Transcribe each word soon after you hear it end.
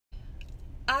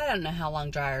I don't know how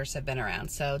long dryers have been around,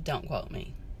 so don't quote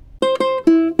me.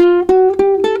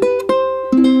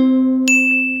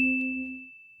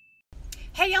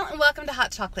 Hey y'all, and welcome to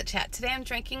Hot Chocolate Chat. Today I'm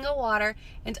drinking a water,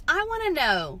 and I want to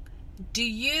know, do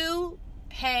you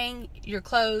hang your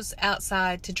clothes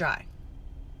outside to dry?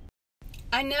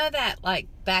 I know that like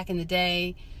back in the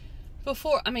day,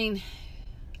 before, I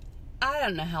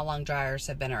don't know how long dryers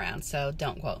have been around, so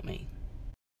don't quote me.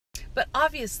 But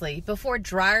obviously, before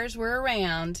dryers were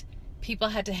around, people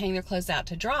had to hang their clothes out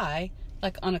to dry,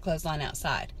 like on a clothesline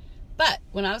outside. But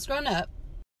when I was growing up,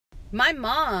 my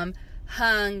mom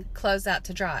hung clothes out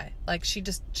to dry. Like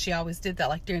she always did that,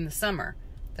 like during the summer.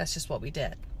 That's just what we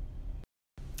did.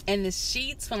 And the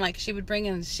sheets, when like she would bring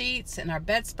in the sheets and our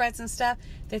bedspreads and stuff,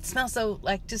 they'd smell so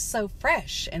like just so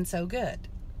fresh and so good.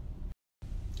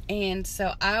 And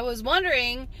so I was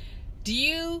wondering, do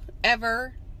you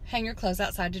ever hang your clothes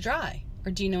outside to dry?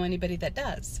 Or do you know anybody that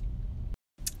does?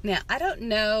 Now, I don't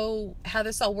know how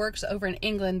this all works over in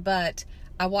England, but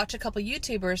I watch a couple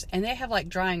YouTubers and they have like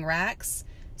drying racks,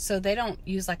 so they don't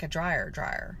use like a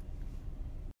dryer.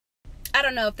 I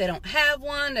don't know if they don't have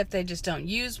one, if they just don't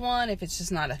use one, if it's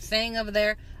just not a thing over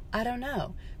there. I don't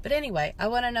know. But anyway, I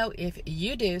want to know if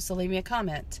you do, so leave me a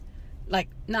comment. Like,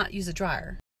 not use a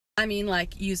dryer. I mean,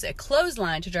 like, use a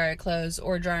clothesline to dry your clothes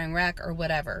or a drying rack or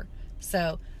whatever.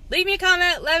 So, leave me a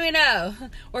comment, let me know.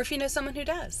 Or if you know someone who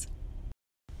does.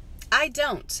 I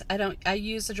don't. I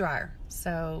use a dryer.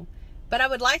 So, but I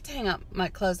would like to hang up my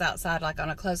clothes outside, like on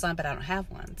a clothesline, but I don't have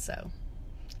one. So,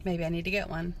 maybe I need to get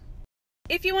one.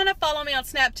 If you want to follow me on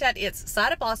Snapchat, it's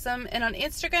sideofawesome, and on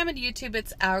Instagram and YouTube,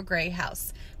 it's Our Gray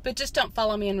House. But just don't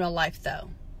follow me in real life, though,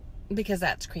 because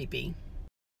that's creepy.